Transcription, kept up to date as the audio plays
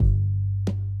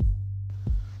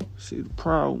See, the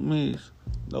problem is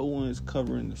no one is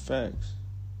covering the facts.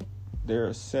 They're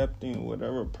accepting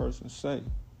whatever a person say.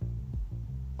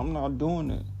 I'm not doing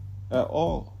it at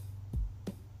all.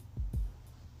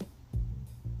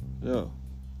 Yeah.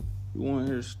 You want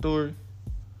to hear a story?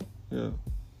 Yeah.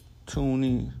 Tune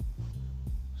in.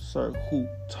 Sir Who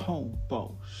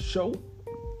Tombo Show.